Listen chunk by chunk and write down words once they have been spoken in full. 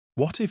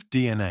What if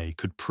DNA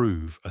could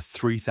prove a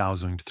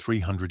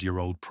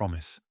 3,300-year-old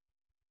promise?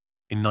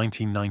 In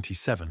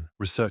 1997,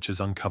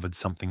 researchers uncovered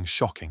something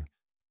shocking: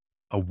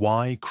 a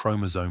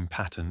Y-chromosome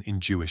pattern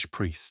in Jewish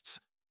priests.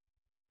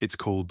 It's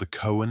called the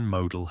Cohen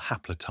Modal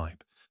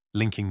Haplotype,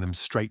 linking them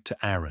straight to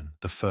Aaron,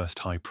 the first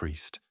high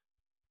priest.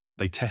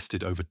 They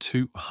tested over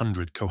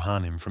 200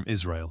 Kohanim from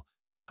Israel,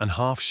 and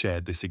half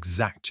shared this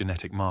exact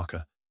genetic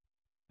marker.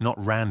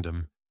 Not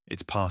random,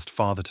 it's passed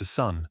father to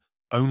son,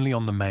 only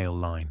on the male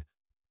line.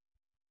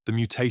 The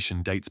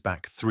mutation dates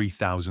back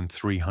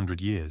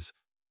 3,300 years,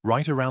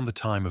 right around the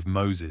time of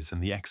Moses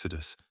and the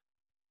Exodus.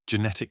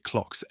 Genetic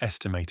clocks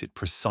estimate it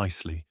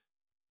precisely,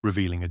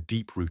 revealing a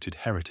deep-rooted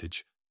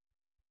heritage.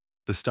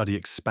 The study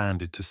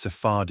expanded to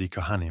Sephardi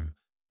Kohanim,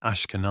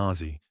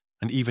 Ashkenazi,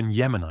 and even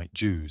Yemenite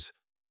Jews.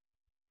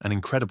 An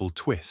incredible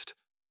twist: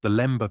 the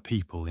Lemba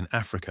people in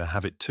Africa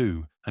have it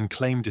too and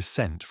claim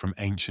descent from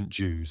ancient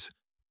Jews.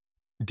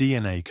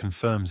 DNA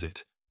confirms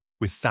it,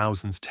 with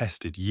thousands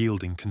tested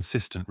yielding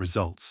consistent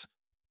results.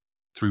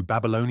 Through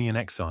Babylonian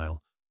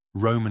exile,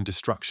 Roman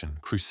destruction,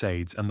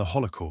 crusades, and the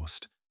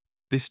Holocaust,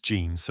 this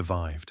gene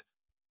survived.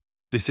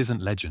 This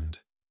isn't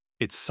legend,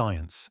 it's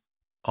science,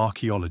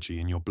 archaeology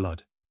in your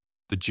blood.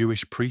 The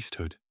Jewish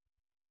priesthood.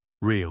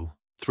 Real,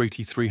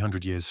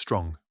 3,300 years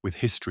strong, with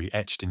history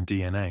etched in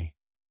DNA.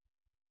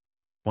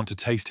 Want to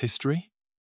taste history?